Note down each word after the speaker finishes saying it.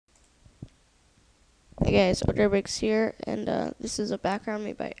Hey guys, oJaiiLBreaKz here, and this is a background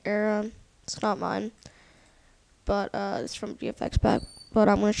made by Era. It's not mine, but it's from GFX pack. But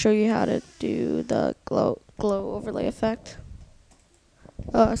I'm going to show you how to do the glow overlay effect.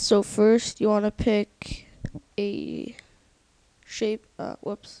 So first, you want to pick a shape.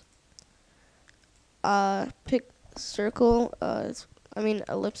 Pick circle.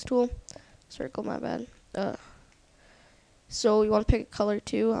 Ellipse tool. Circle, my bad. So you want to pick a color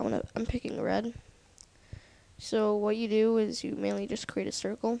too. I'm picking red. So what you do is you mainly just create a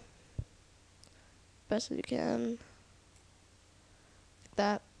circle, best as you can, like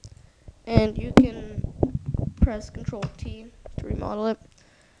that, and you can press Control T to remodel it.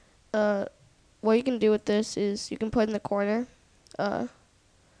 What you can do with this is you can put it in the corner,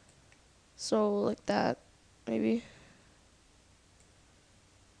 so like that, maybe.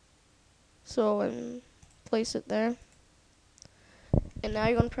 So and place it there, and now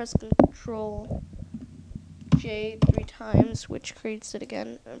you're gonna press Control J 3 times, which creates it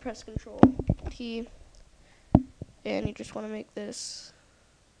again, and press Control T, and you just want to make this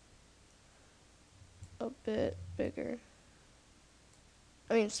a bit bigger.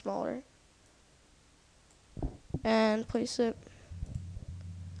 Smaller. And place it.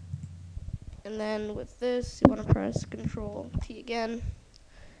 And then with this, you want to press Control T again,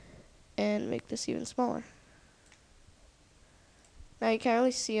 and make this even smaller. Now you can't really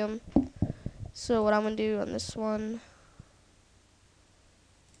see them. So what I'm going to do on this one,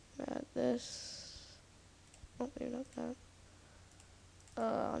 add this. Oh, maybe not that.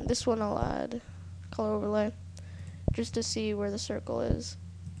 On this one I'll add color overlay, just to see where the circle is.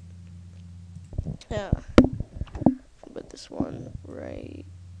 Yeah. Put this one right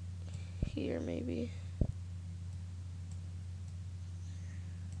here, maybe.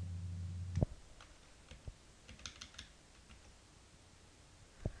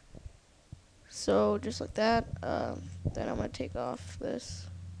 So just like that. Then I'm going to take off this.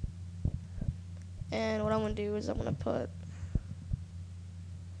 And what I'm going to do is I'm going to put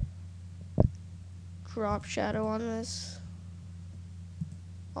drop shadow on this,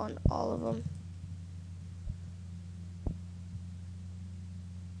 on all of them.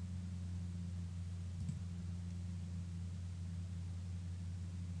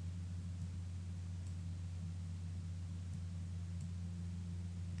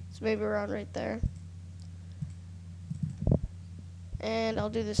 So maybe around right there. And I'll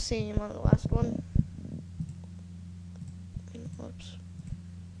do the same on the last one. Whoops.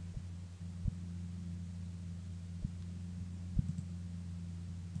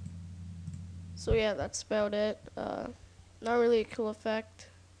 So yeah, that's about it. Not really a cool effect,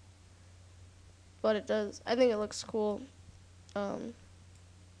 but it does. I think it looks cool.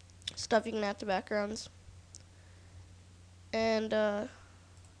 Stuff you can add to backgrounds. And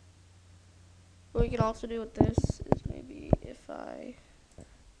what we can also do with this is maybe if I...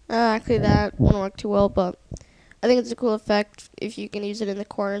 actually that won't work too well, but I think it's a cool effect if you can use it in the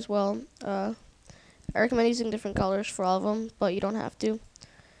corner as well. I recommend using different colors for all of them, but you don't have to.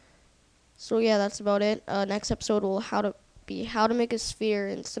 So yeah, that's about it. Next episode will how to make a sphere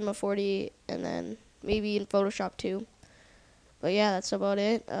in Cinema 4D, and then maybe in Photoshop too. But yeah, that's about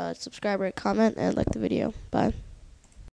it. Subscribe, rate, comment, and like the video. Bye.